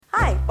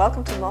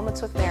Welcome to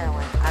Moments with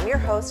Marilyn. I'm your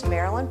host,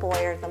 Marilyn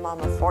Boyer, the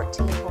mom of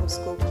 14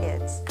 homeschool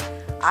kids.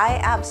 I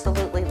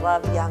absolutely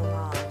love young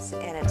moms,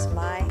 and it's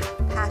my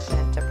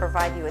passion to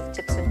provide you with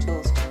tips and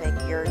tools to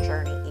make your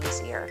journey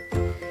easier.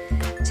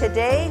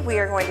 Today, we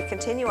are going to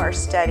continue our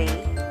study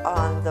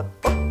on the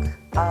book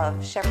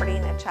of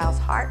Shepherding a Child's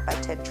Heart by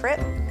Tedd Tripp.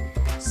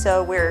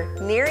 So we're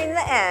nearing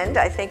the end.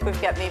 I think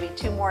we've got maybe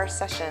 2 more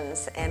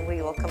sessions and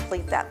we will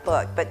complete that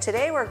book. But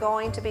today we're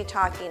going to be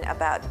talking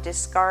about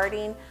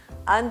discarding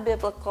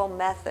unbiblical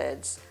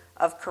methods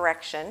of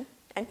correction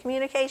and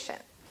communication.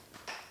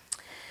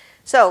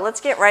 So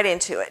let's get right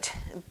into it.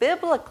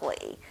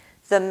 Biblically,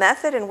 the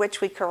method in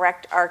which we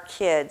correct our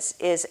kids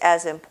is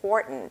as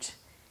important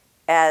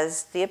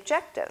as the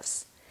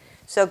objectives.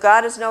 So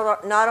God is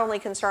not only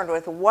concerned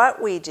with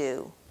what we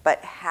do,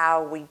 but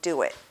how we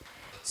do it.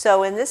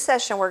 So in this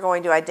session, we're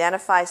going to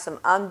identify some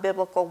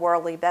unbiblical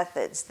worldly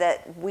methods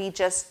that we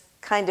just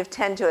kind of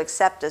tend to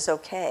accept as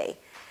okay.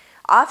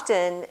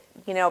 Often,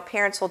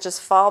 parents will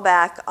just fall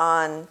back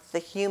on the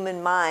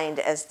human mind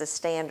as the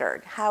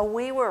standard, how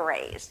we were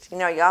raised.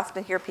 You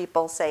often hear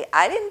people say,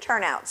 I didn't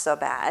turn out so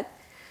bad.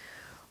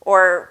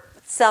 Or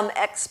some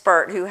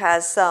expert who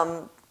has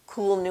some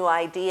cool new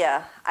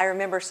idea. I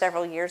remember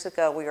several years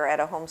ago we were at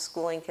a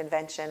homeschooling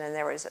convention and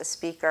there was a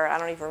speaker, I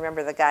don't even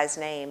remember the guy's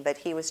name, but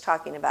he was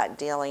talking about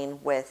dealing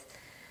with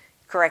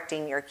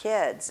correcting your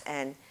kids.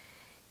 And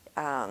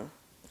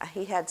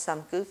he had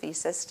some goofy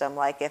system,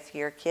 like if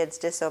your kids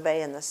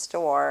disobey in the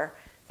store,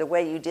 the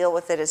way you deal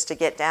with it is to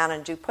get down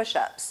and do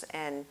push-ups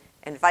and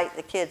invite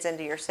the kids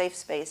into your safe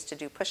space to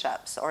do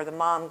push-ups, or the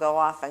mom go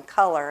off and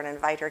color and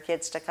invite her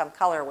kids to come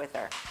color with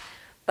her.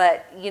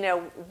 But,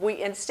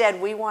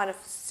 we want to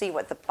see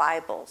what the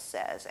Bible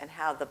says and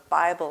how the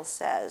Bible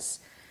says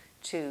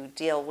to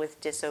deal with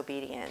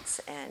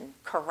disobedience and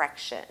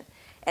correction.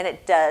 And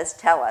it does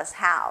tell us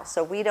how.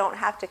 So we don't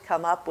have to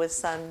come up with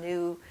some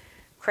new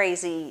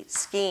crazy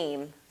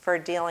scheme for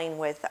dealing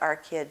with our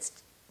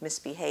kids'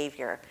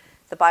 misbehavior.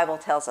 The Bible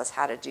tells us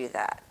how to do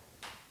that.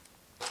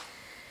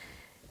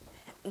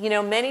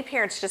 Many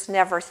parents just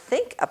never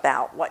think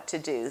about what to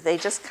do. They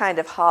just kind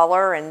of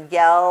holler and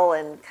yell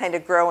and kind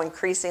of grow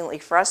increasingly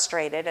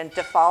frustrated and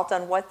default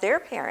on what their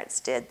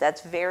parents did.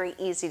 That's very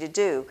easy to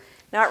do,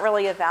 not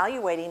really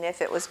evaluating if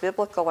it was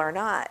biblical or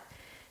not.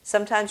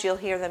 Sometimes you'll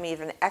hear them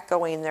even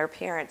echoing their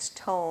parents'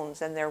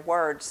 tones and their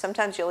words.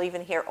 Sometimes you'll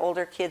even hear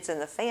older kids in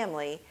the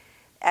family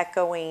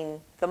echoing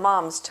the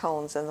mom's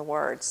tones and the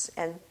words.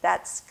 And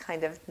that's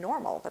kind of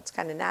normal. That's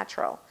kind of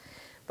natural.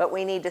 But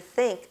we need to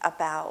think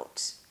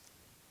about,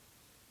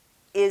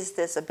 is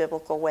this a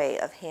biblical way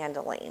of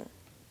handling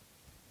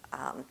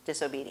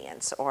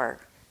disobedience or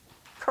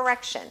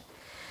correction?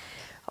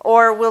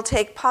 Or we'll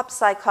take pop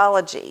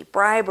psychology,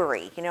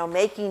 bribery,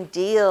 making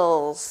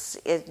deals.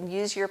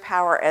 Use your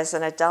power as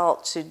an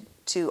adult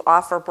to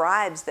offer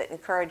bribes that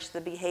encourage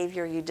the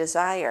behavior you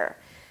desire.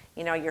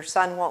 Your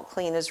son won't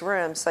clean his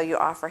room, so you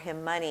offer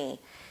him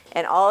money.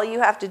 And all you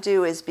have to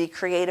do is be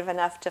creative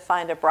enough to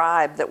find a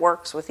bribe that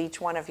works with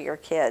each one of your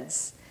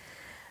kids.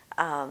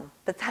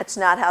 But that's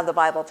not how the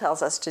Bible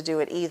tells us to do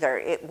it either.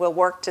 It will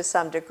work to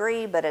some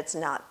degree, but it's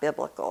not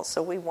biblical.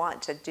 So we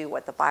want to do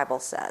what the Bible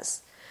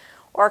says.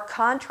 Or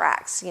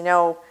contracts.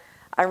 I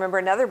remember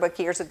another book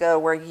years ago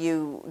where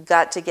you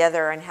got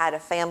together and had a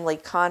family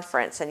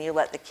conference and you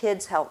let the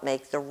kids help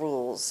make the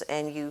rules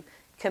and you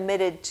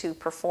committed to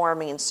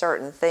performing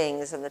certain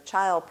things and the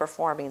child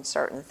performing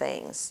certain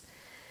things.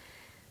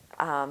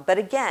 But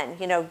again,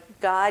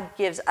 God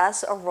gives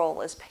us a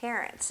role as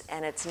parents,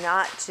 and it's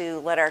not to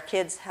let our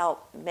kids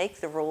help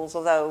make the rules,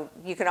 although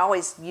you can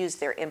always use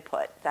their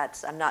input.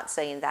 I'm not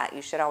saying that.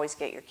 You should always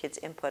get your kids'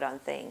 input on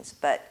things,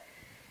 but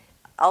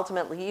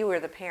ultimately you are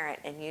the parent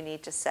and you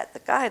need to set the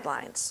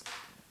guidelines.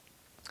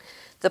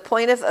 The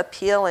point of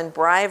appeal in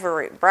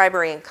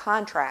bribery and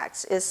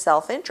contracts is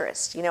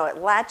self-interest. It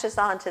latches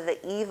onto the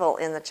evil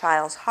in the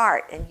child's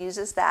heart and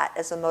uses that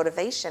as a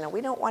motivation, and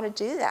we don't want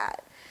to do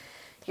that.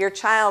 Your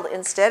child,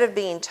 instead of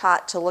being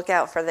taught to look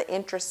out for the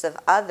interests of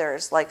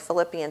others, like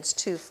Philippians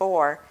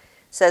 2:4,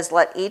 says,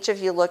 let each of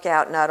you look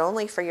out not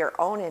only for your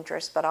own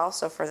interests, but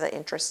also for the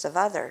interests of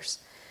others.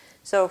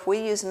 So if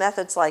we use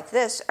methods like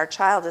this, our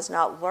child is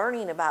not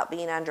learning about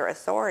being under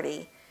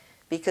authority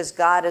because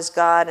God is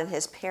God and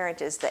his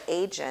parent is the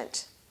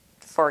agent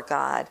for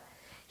God.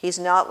 He's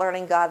not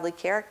learning godly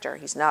character.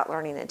 He's not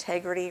learning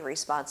integrity,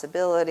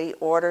 responsibility,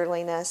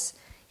 orderliness.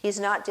 He's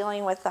not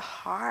dealing with the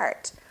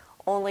heart.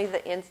 Only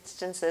the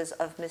instances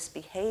of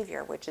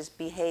misbehavior, which is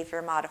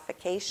behavior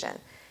modification.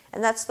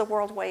 And that's the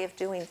world way of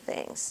doing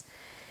things.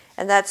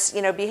 And that's,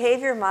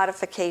 behavior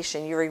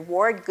modification. You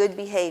reward good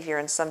behavior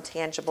in some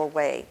tangible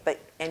way,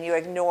 and you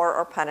ignore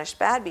or punish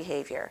bad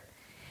behavior.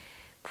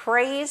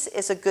 Praise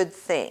is a good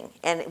thing,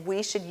 and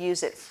we should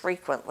use it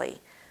frequently,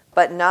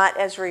 but not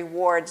as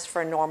rewards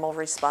for normal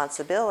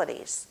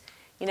responsibilities.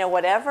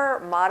 Whatever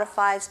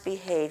modifies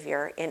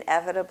behavior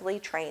inevitably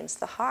trains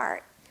the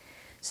heart.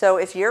 So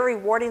if you're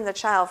rewarding the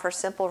child for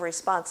simple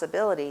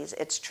responsibilities,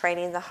 it's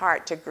training the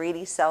heart to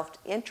greedy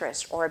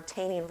self-interest or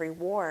obtaining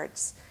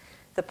rewards.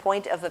 The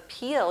point of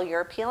appeal,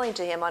 you're appealing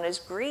to him on his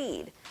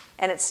greed.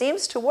 And it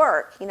seems to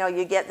work.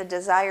 You get the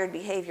desired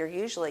behavior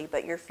usually,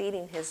 but you're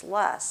feeding his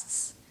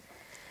lusts.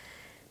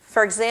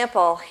 For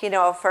example,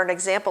 for an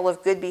example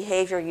of good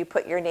behavior, you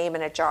put your name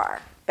in a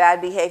jar.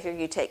 Bad behavior,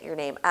 you take your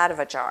name out of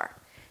a jar.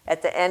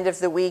 At the end of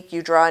the week,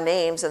 you draw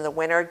names and the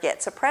winner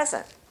gets a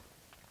present.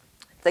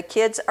 The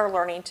kids are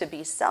learning to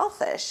be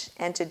selfish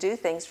and to do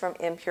things from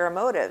impure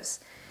motives.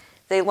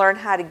 They learn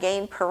how to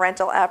gain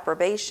parental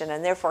approbation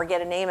and therefore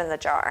get a name in the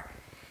jar.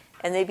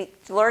 And they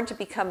learn to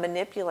become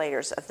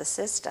manipulators of the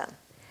system.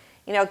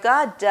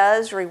 God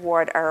does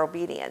reward our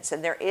obedience,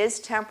 and there is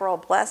temporal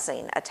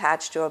blessing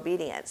attached to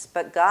obedience,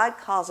 but God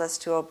calls us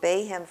to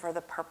obey him for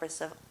the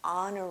purpose of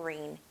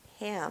honoring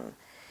him.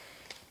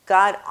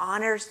 God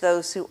honors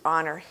those who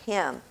honor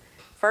him.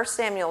 1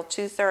 Samuel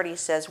 2:30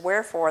 says,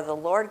 "Wherefore the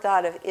Lord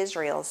God of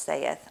Israel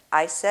saith,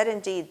 I said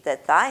indeed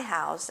that thy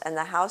house and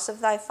the house of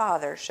thy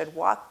father should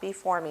walk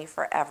before me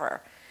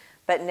forever.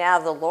 But now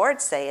the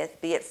Lord saith,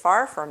 Be it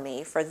far from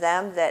me, for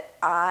them that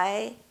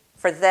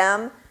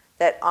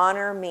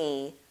honor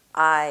me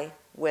I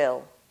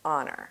will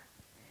honor.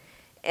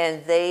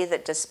 And they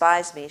that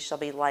despise me shall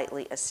be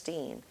lightly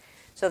esteemed."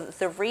 So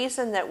the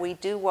reason that we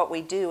do what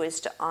we do is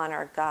to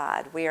honor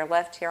God. We are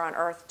left here on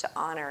earth to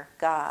honor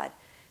God,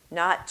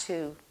 not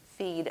to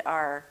feed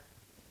our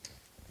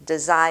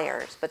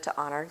desires, but to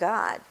honor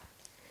God.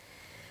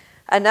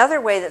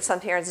 Another way that some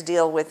parents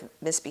deal with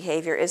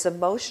misbehavior is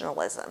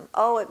emotionalism.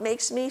 "Oh, it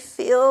makes me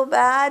feel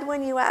bad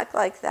when you act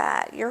like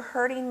that. You're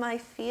hurting my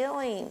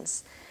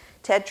feelings."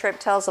 Ted Tripp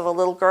tells of a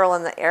little girl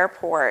in the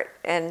airport,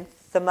 and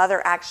the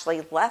mother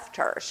actually left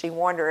her. She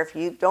warned her, "If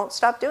you don't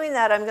stop doing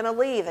that, I'm going to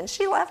leave." And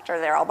she left her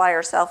there all by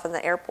herself in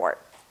the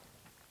airport.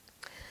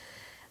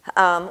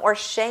 Or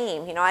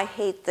shame. I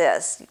hate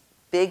this.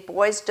 "Big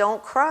boys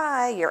don't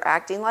cry. You're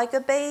acting like a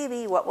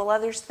baby. What will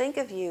others think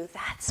of you?"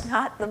 That's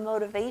not the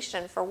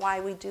motivation for why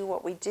we do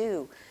what we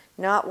do,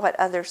 not what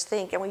others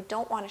think. And we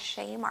don't want to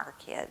shame our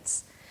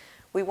kids.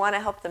 We want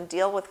to help them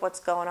deal with what's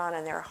going on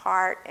in their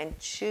heart and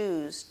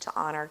choose to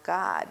honor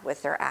God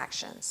with their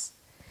actions.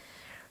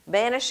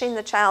 Banishing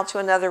the child to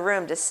another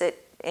room to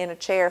sit in a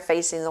chair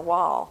facing the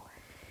wall.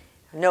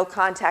 No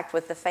contact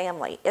with the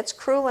family. It's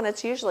cruel and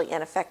it's usually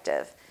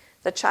ineffective.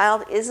 The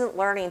child isn't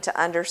learning to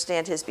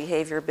understand his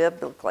behavior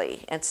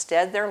biblically.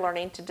 Instead, they're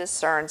learning to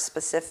discern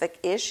specific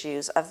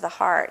issues of the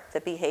heart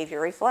that behavior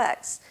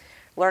reflects,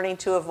 learning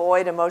to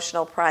avoid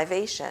emotional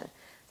privation.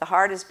 The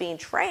heart is being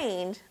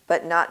trained,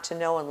 but not to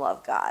know and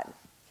love God.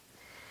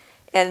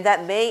 And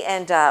that may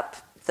end up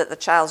that the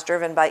child's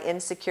driven by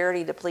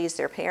insecurity to please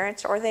their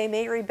parents, or they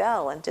may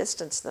rebel and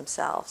distance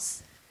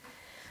themselves.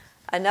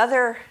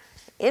 Another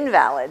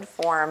invalid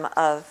form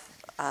of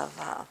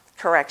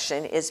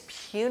correction is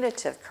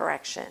punitive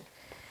correction,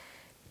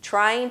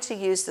 trying to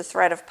use the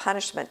threat of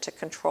punishment to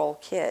control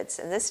kids.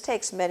 And this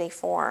takes many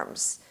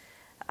forms.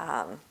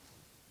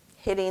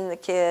 Hitting the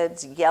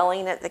kids,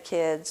 yelling at the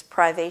kids,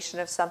 privation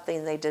of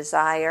something they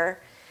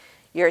desire.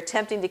 You're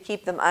attempting to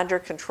keep them under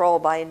control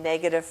by a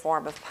negative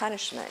form of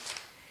punishment.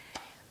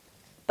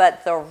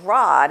 But the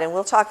rod, and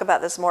we'll talk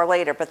about this more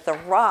later, but the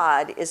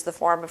rod is the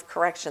form of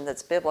correction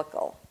that's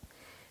biblical.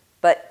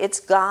 But it's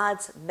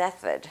God's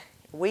method.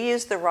 We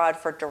use the rod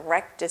for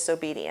direct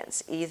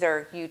disobedience.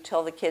 Either you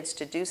tell the kids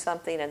to do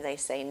something and they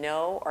say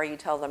no, or you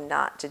tell them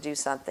not to do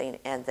something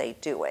and they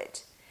do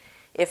it.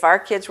 If our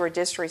kids were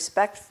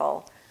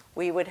disrespectful,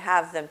 we would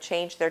have them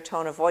change their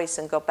tone of voice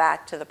and go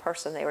back to the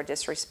person they were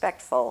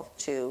disrespectful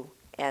to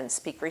and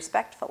speak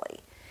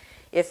respectfully.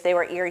 If they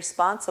were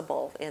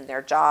irresponsible in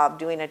their job,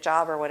 doing a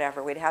job or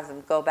whatever, we'd have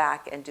them go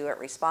back and do it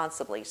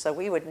responsibly. So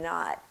we would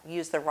not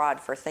use the rod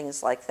for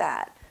things like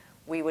that.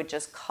 We would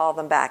just call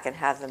them back and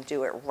have them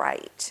do it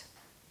right.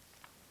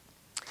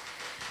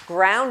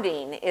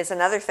 Grounding is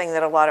another thing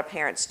that a lot of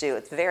parents do.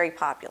 It's very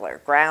popular.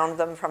 Ground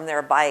them from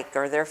their bike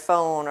or their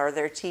phone or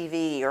their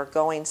TV or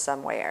going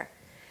somewhere.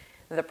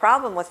 The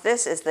problem with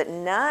this is that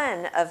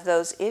none of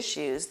those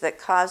issues that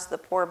cause the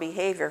poor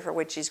behavior for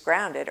which he's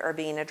grounded are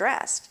being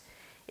addressed.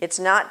 It's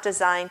not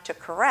designed to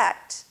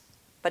correct,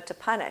 but to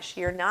punish.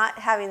 You're not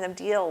having them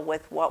deal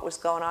with what was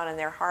going on in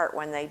their heart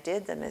when they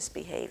did the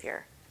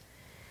misbehavior.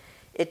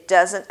 It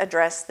doesn't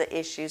address the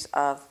issues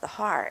of the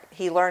heart.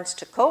 He learns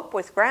to cope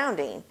with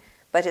grounding,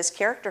 but his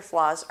character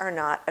flaws are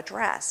not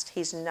addressed.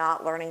 He's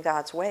not learning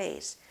God's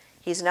ways.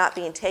 He's not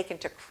being taken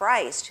to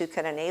Christ, who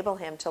can enable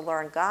him to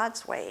learn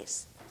God's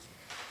ways.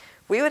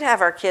 We would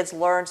have our kids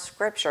learn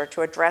Scripture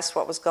to address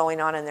what was going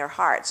on in their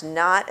hearts,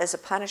 not as a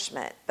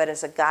punishment, but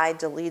as a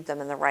guide to lead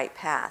them in the right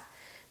path.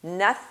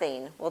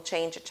 Nothing will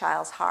change a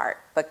child's heart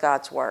but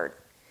God's Word.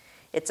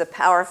 It's a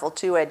powerful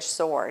two-edged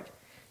sword.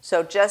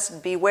 So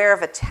just beware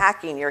of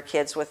attacking your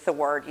kids with the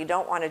Word. You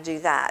don't want to do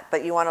that,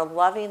 but you want to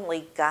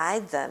lovingly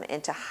guide them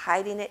into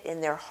hiding it in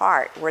their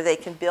heart, where they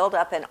can build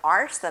up an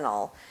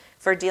arsenal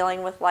for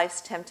dealing with life's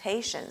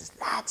temptations.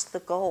 That's the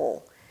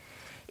goal.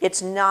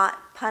 It's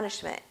not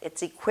punishment.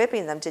 It's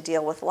equipping them to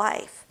deal with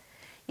life.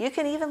 You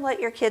can even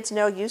let your kids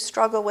know you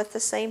struggle with the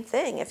same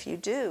thing if you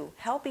do.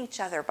 Help each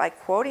other by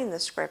quoting the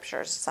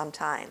Scriptures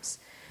sometimes.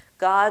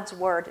 God's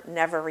word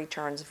never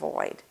returns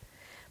void.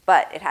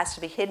 But it has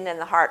to be hidden in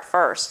the heart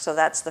first, so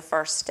that's the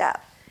first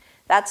step.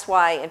 That's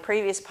why in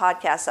previous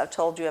podcasts I've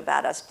told you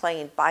about us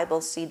playing Bible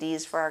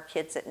CDs for our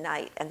kids at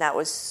night, and that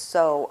was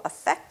so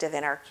effective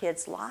in our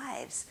kids'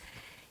 lives.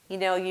 You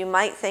know, you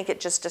might think it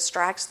just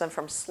distracts them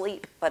from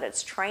sleep, but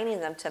it's training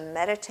them to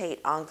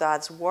meditate on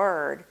God's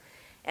word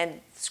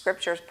and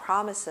Scripture's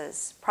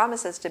promises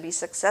to be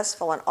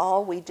successful in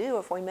all we do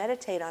if we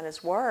meditate on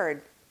His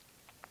word.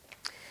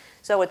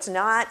 So it's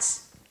not,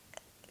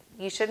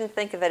 you shouldn't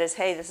think of it as,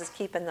 hey, this is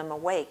keeping them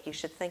awake. You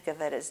should think of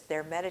it as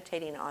they're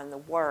meditating on the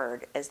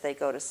word as they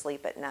go to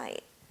sleep at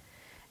night.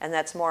 And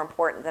that's more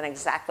important than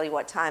exactly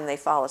what time they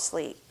fall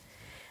asleep.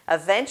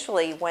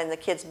 Eventually, when the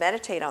kids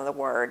meditate on the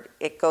word,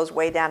 it goes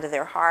way down to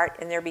their heart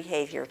and their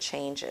behavior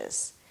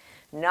changes.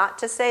 Not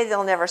to say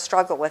they'll never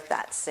struggle with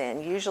that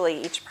sin.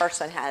 Usually each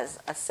person has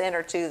a sin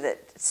or two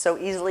that so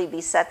easily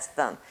besets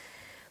them.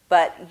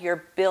 But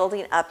you're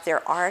building up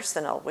their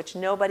arsenal, which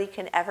nobody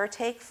can ever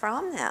take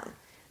from them.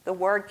 The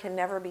word can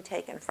never be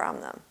taken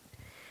from them.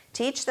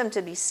 Teach them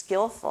to be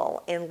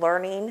skillful in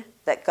learning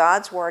that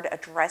God's word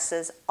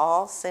addresses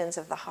all sins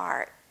of the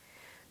heart.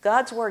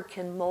 God's word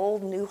can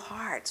mold new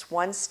hearts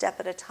one step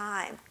at a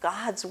time.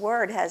 God's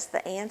word has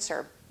the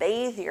answer.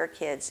 Bathe your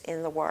kids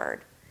in the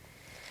word.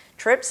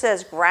 Tripp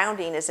says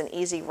grounding is an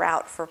easy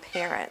route for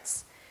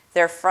parents.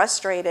 They're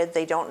frustrated,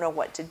 they don't know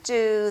what to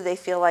do, they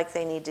feel like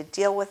they need to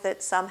deal with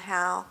it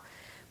somehow,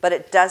 but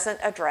it doesn't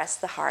address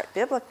the heart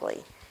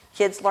biblically.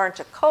 Kids learn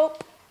to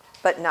cope,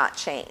 but not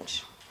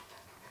change.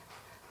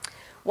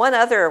 One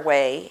other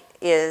way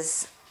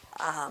is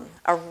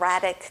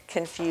erratic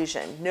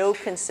confusion, no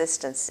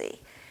consistency.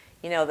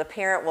 You know, the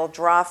parent will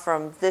draw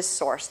from this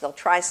source. They'll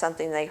try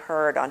something they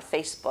heard on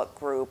Facebook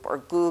group or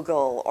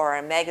Google or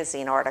a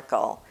magazine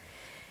article.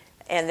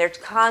 And they're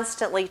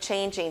constantly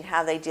changing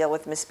how they deal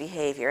with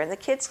misbehavior. And the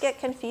kids get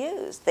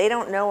confused. They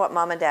don't know what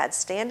mom and dad's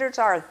standards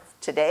are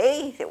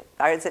today.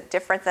 Is it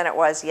different than it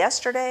was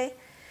yesterday?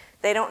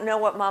 They don't know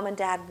what mom and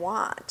dad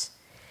want.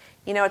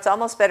 You know, it's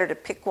almost better to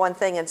pick one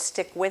thing and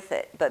stick with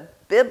it.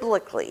 But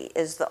biblically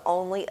is the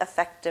only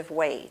effective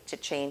way to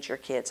change your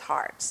kids'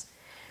 hearts.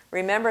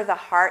 Remember, the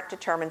heart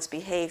determines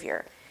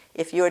behavior.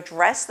 If you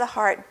address the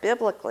heart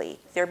biblically,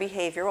 their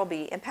behavior will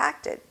be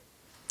impacted.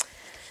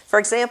 For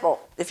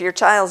example, if your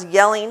child's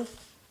yelling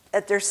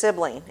at their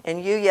sibling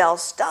and you yell,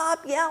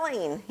 "Stop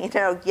yelling," you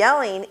know,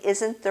 yelling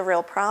isn't the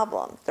real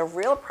problem. The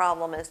real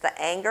problem is the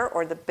anger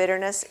or the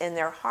bitterness in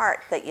their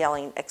heart that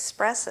yelling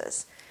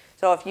expresses.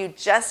 So if you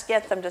just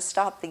get them to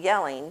stop the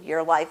yelling,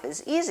 your life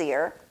is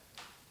easier,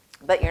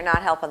 but you're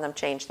not helping them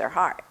change their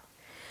heart.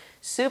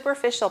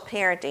 Superficial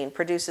parenting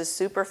produces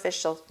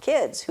superficial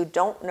kids who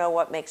don't know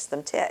what makes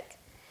them tick.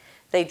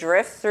 They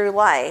drift through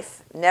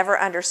life, never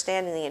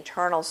understanding the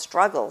internal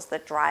struggles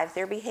that drive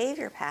their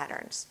behavior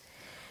patterns.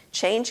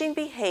 Changing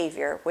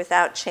behavior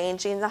without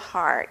changing the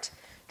heart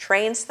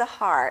trains the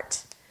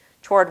heart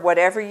toward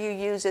whatever you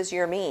use as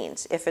your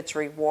means. If it's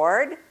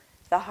reward,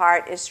 the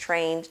heart is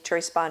trained to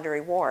respond to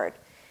reward.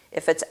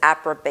 If it's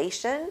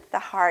approbation, the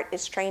heart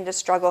is trained to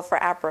struggle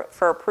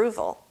for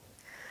approval.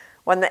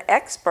 When the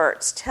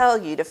experts tell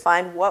you to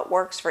find what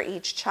works for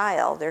each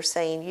child, they're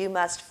saying you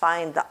must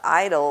find the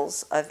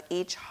idols of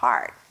each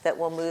heart that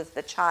will move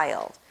the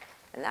child.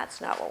 And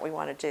that's not what we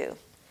want to do.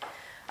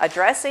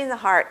 Addressing the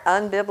heart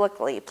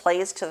unbiblically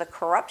plays to the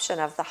corruption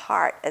of the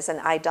heart as an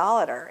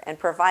idolater and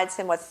provides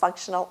him with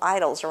functional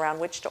idols around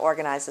which to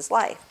organize his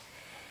life.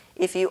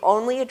 If you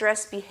only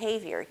address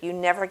behavior, you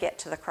never get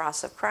to the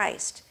cross of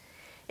Christ.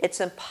 It's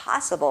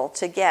impossible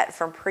to get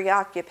from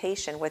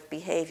preoccupation with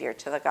behavior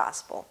to the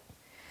gospel.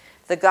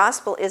 The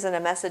gospel isn't a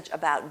message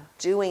about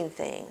doing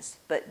things,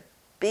 but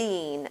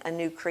being a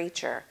new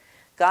creature.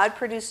 God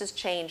produces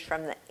change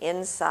from the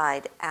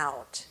inside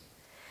out.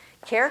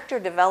 Character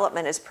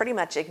development is pretty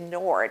much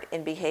ignored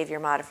in behavior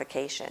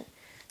modification.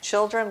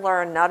 Children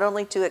learn not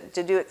only to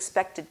do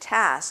expected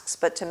tasks,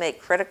 but to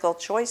make critical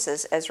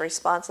choices as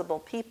responsible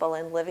people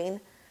and living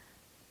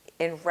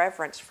in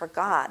reverence for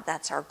God.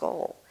 That's our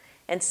goal.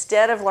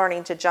 Instead of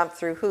learning to jump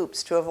through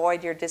hoops to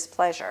avoid your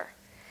displeasure.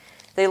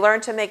 They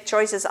learn to make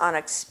choices on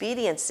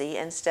expediency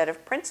instead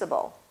of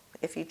principle,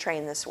 if you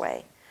train this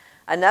way.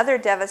 Another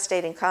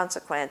devastating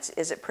consequence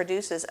is it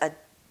produces a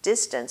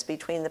distance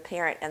between the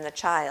parent and the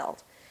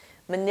child.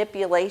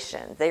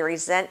 Manipulation. They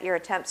resent your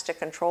attempts to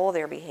control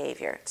their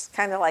behavior. It's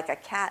kind of like a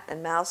cat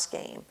and mouse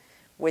game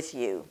with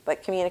you,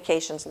 but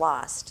communication's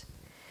lost.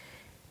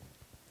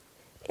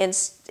 And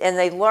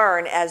they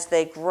learn as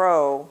they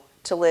grow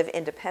to live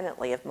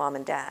independently of mom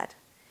and dad.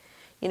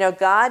 You know,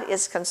 God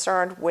is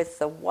concerned with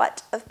the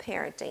what of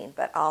parenting,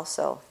 but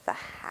also the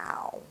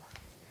how.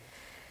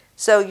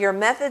 So your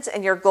methods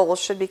and your goals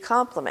should be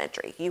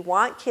complementary. You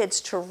want kids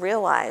to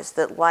realize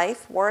that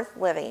life worth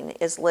living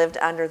is lived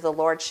under the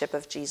lordship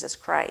of Jesus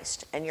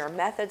Christ, and your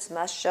methods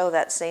must show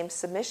that same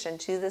submission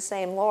to the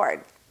same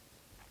Lord.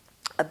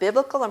 A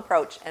biblical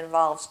approach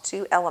involves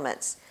two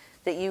elements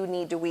that you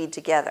need to weed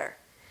together.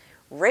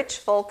 Rich,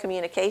 full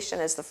communication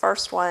is the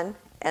first one,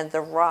 and the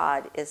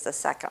rod is the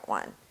second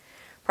one.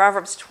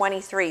 Proverbs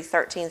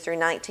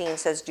 23:13-19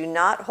 says, "Do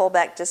not hold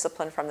back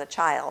discipline from the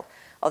child.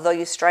 Although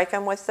you strike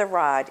him with the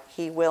rod,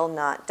 he will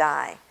not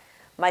die.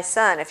 My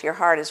son, if your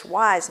heart is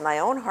wise, my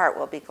own heart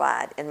will be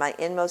glad, and my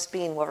inmost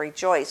being will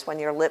rejoice when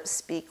your lips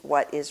speak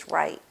what is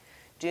right.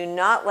 Do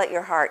not let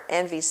your heart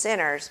envy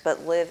sinners,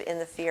 but live in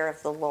the fear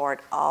of the Lord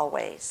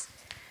always.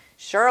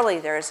 Surely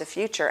there is a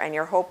future, and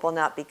your hope will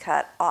not be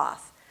cut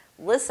off.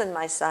 Listen,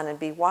 my son, and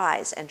be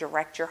wise, and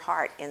direct your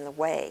heart in the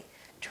way."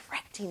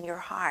 Directing your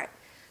heart.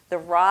 The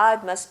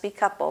rod must be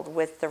coupled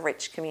with the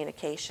rich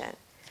communication.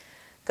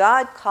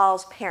 God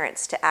calls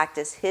parents to act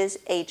as his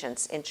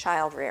agents in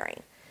child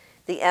rearing.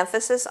 The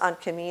emphasis on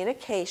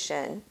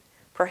communication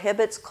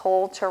prohibits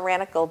cold,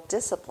 tyrannical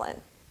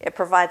discipline. It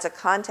provides a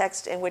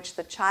context in which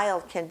the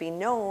child can be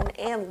known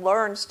and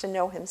learns to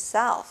know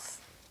himself.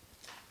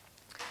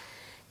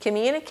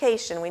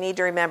 Communication, we need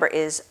to remember,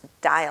 is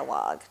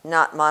dialogue,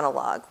 not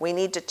monologue. We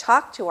need to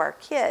talk to our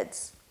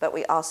kids, but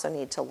we also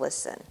need to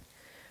listen.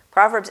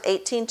 Proverbs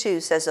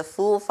 18:2 says, "A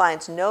fool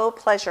finds no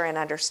pleasure in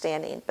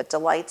understanding, but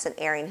delights in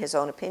airing his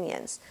own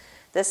opinions."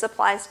 This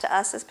applies to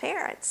us as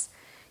parents.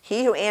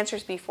 He who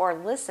answers before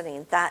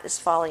listening, that is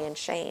folly and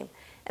shame.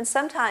 And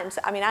sometimes,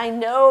 I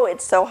know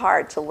it's so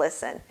hard to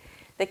listen.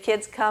 The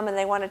kids come and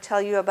they want to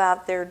tell you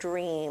about their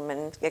dream,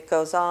 and it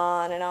goes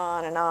on and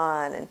on and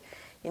on. And,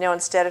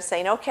 instead of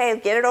saying, "Okay,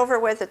 get it over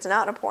with, it's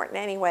not important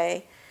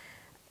anyway,"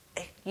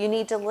 you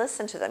need to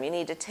listen to them. You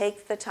need to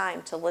take the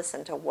time to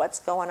listen to what's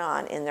going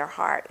on in their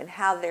heart and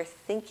how they're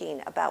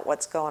thinking about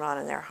what's going on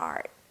in their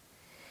heart.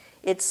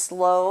 It's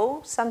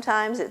slow.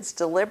 Sometimes it's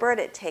deliberate.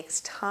 It takes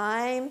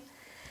time.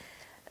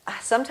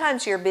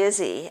 Sometimes you're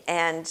busy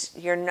and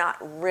you're not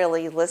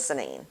really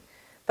listening.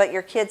 But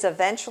your kids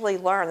eventually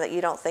learn that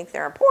you don't think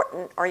they're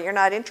important or you're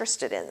not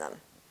interested in them.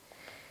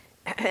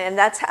 And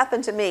that's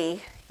happened to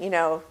me,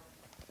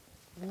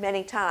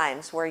 many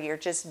times, where you're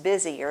just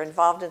busy, you're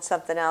involved in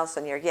something else,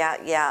 and you're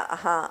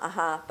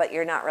but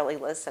you're not really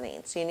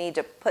listening. So you need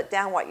to put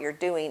down what you're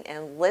doing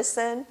and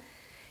listen.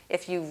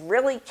 If you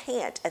really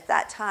can't at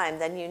that time,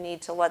 then you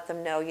need to let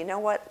them know, "You know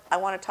what, I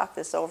want to talk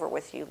this over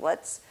with you.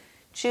 Let's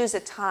choose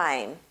a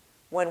time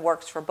when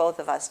works for both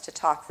of us to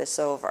talk this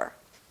over."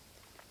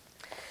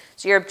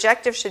 So your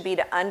objective should be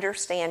to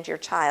understand your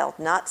child,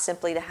 not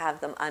simply to have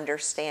them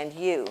understand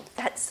you.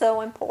 That's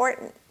so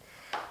important.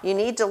 You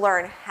need to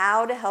learn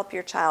how to help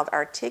your child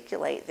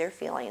articulate their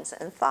feelings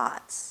and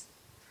thoughts.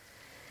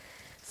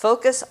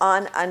 Focus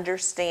on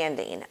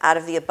understanding. Out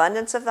of the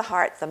abundance of the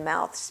heart, the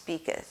mouth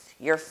speaketh.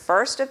 Your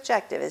first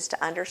objective is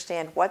to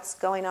understand what's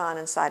going on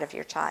inside of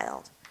your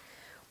child.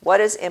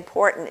 What is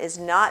important is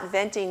not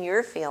venting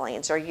your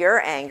feelings or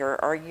your anger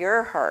or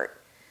your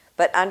hurt,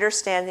 but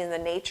understanding the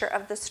nature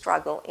of the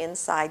struggle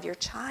inside your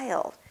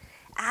child.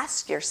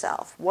 Ask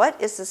yourself, what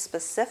is the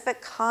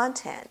specific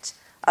content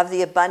of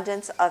the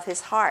abundance of his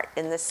heart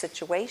in this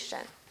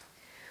situation?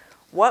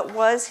 What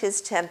was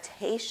his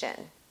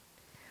temptation?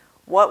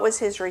 What was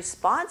his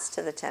response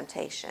to the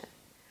temptation?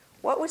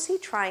 What was he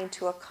trying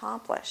to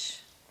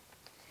accomplish?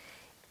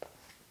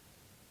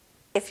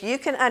 If you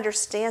can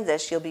understand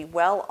this, you'll be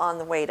well on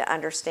the way to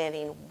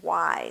understanding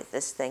why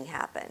this thing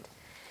happened.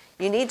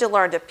 You need to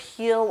learn to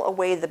peel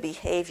away the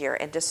behavior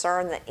and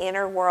discern the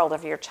inner world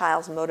of your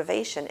child's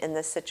motivation in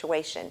this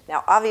situation.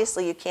 Now,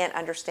 obviously, you can't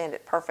understand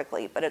it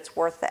perfectly, but it's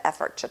worth the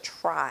effort to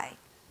try.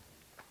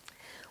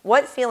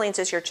 What feelings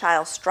is your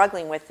child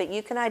struggling with that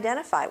you can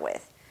identify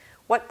with?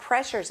 What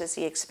pressures is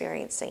he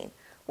experiencing?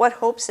 What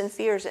hopes and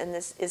fears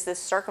is this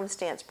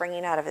circumstance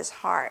bringing out of his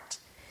heart?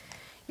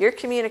 Your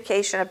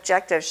communication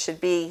objective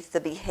should be the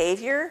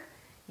behavior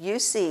you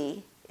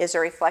see is a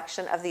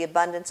reflection of the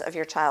abundance of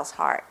your child's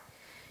heart.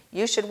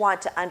 You should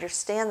want to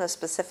understand the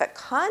specific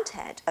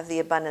content of the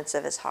abundance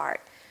of his heart.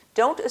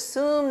 Don't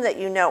assume that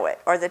you know it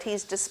or that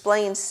he's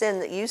displaying sin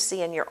that you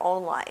see in your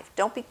own life.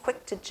 Don't be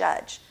quick to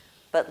judge,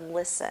 but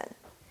listen.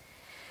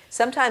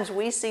 Sometimes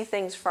we see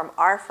things from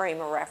our frame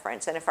of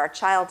reference, and if our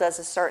child does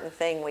a certain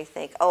thing, we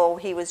think, "Oh,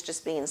 he was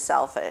just being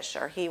selfish,"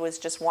 or "he was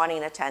just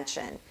wanting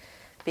attention,"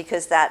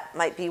 because that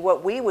might be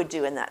what we would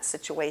do in that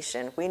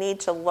situation. We need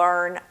to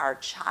learn our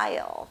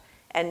child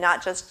and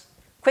not just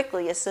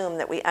quickly assume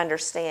that we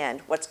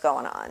understand what's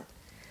going on.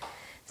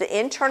 The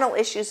internal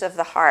issues of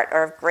the heart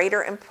are of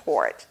greater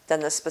import than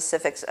the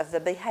specifics of the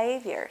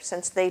behavior,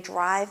 since they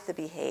drive the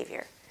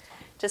behavior.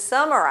 To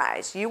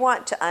summarize, you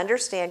want to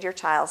understand your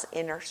child's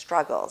inner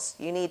struggles.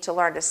 You need to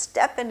learn to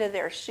step into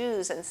their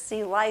shoes and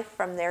see life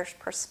from their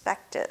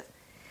perspective.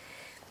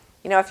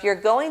 If you're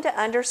going to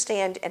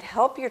understand and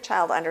help your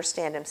child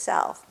understand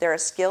himself, there are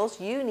skills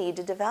you need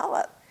to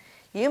develop.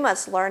 You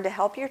must learn to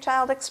help your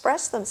child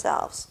express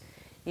themselves.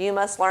 You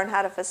must learn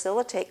how to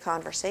facilitate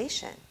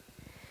conversation.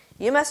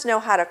 You must know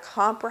how to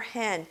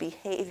comprehend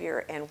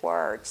behavior and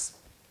words.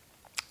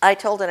 I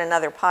told in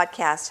another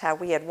podcast how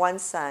we had one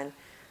son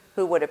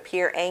who would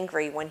appear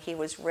angry when he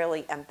was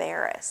really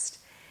embarrassed.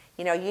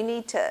 You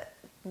need to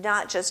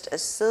not just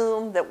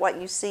assume that what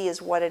you see is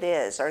what it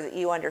is or that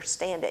you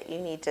understand it. You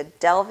need to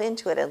delve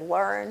into it and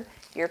learn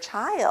your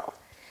child.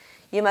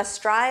 You must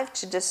strive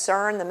to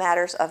discern the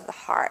matters of the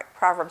heart.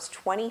 Proverbs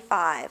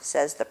 25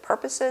 says, the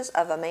purposes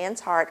of a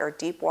man's heart are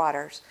deep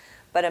waters,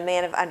 but a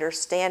man of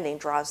understanding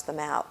draws them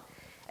out.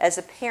 As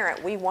a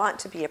parent, we want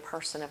to be a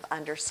person of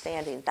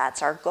understanding.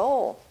 That's our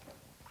goal.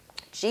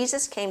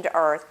 Jesus came to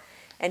earth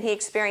and he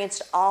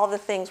experienced all the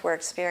things we're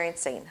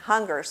experiencing: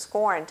 hunger,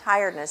 scorn,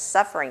 tiredness,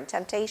 suffering,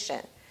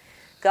 temptation.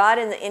 God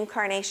in the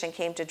incarnation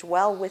came to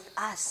dwell with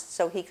us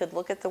so he could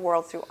look at the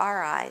world through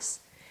our eyes.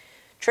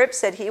 Tripp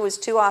said he was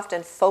too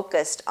often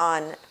focused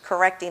on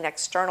correcting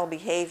external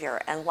behavior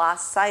and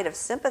lost sight of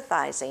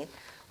sympathizing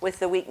with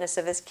the weakness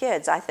of his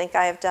kids. I think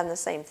I have done the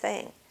same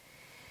thing.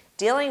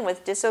 Dealing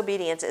with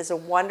disobedience is a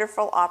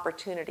wonderful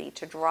opportunity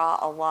to draw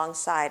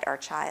alongside our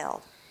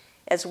child.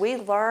 As we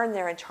learn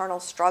their internal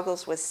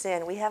struggles with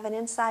sin, we have an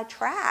inside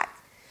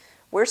track.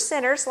 We're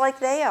sinners like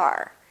they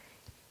are.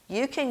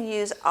 You can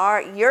use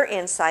your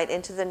insight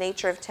into the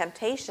nature of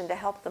temptation to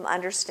help them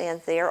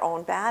understand their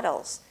own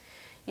battles.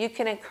 You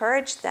can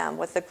encourage them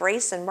with the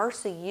grace and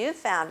mercy you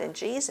found in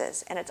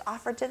Jesus, and it's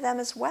offered to them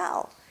as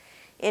well.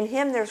 In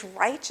him there's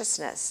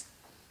righteousness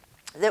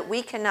that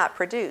we cannot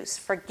produce,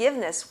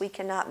 forgiveness we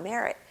cannot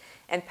merit,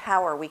 and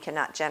power we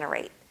cannot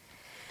generate.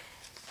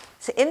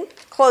 So in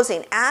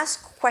closing,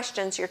 ask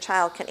questions your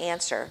child can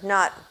answer,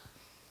 not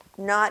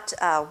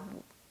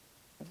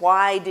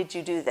why did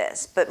you do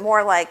this, but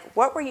more like,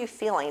 what were you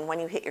feeling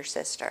when you hit your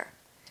sister?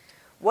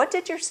 What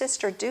did your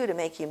sister do to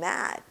make you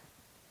mad?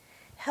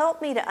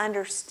 Help me to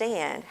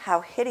understand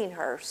how hitting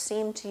her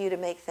seemed to you to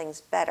make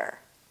things better.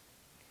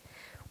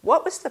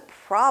 What was the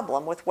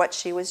problem with what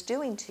she was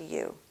doing to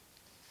you?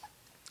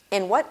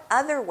 In what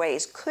other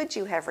ways could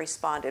you have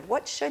responded?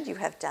 What should you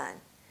have done?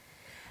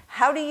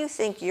 How do you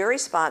think your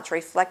response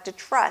reflected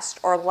trust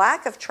or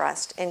lack of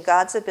trust in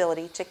God's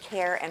ability to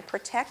care and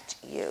protect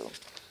you?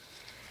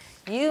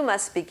 You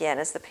must begin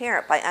as the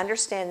parent by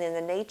understanding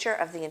the nature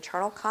of the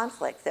internal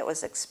conflict that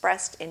was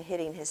expressed in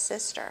hitting his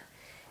sister.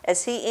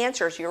 As he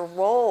answers, your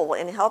role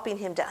in helping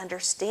him to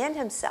understand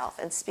himself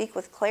and speak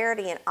with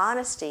clarity and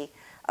honesty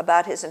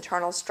about his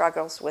internal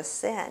struggles with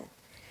sin.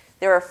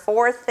 There are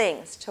 4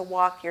 things to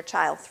walk your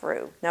child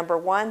through. Number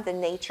 1, the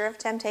nature of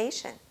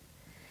temptation.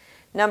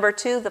 Number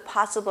 2, the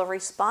possible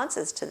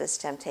responses to this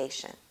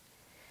temptation.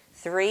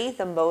 3,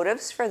 the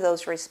motives for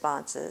those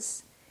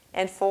responses.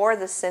 And 4,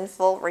 the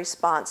sinful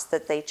response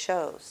that they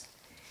chose.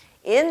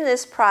 In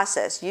this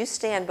process, you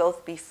stand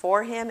both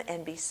before him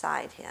and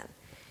beside him.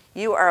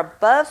 You are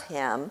above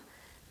him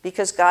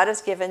because God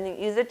has given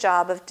you the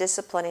job of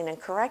disciplining and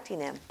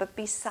correcting him, but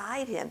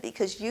beside him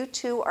because you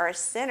too are a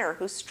sinner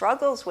who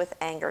struggles with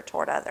anger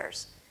toward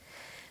others.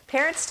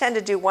 Parents tend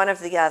to do one of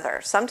the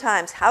other.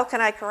 Sometimes, how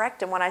can I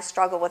correct him when I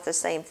struggle with the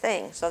same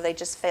thing? So they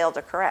just fail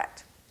to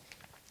correct.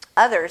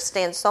 Others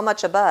stand so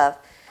much above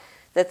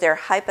that they're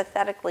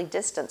hypothetically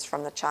distanced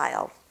from the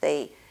child.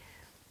 They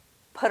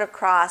put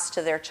across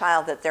to their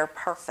child that they're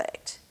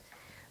perfect.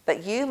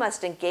 But you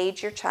must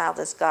engage your child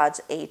as God's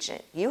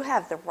agent. You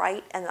have the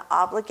right and the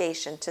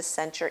obligation to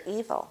censure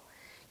evil.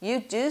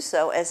 You do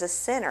so as a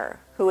sinner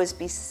who is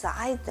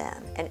beside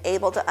them and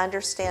able to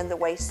understand the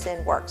way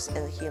sin works in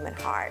the human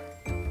heart.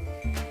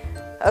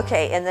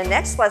 Okay, in the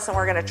next lesson,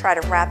 we're going to try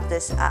to wrap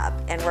this up,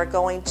 and we're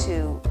going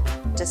to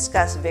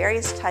discuss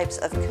various types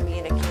of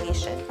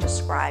communication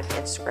described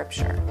in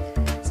Scripture.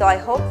 So I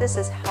hope this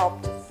has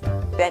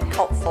been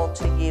helpful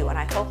to you, and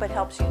I hope it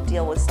helps you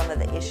deal with some of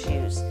the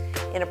issues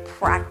in a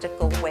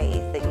practical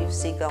way that you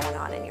see going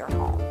on in your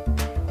home.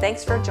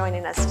 Thanks for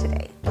joining us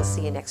today. We'll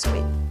see you next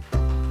week.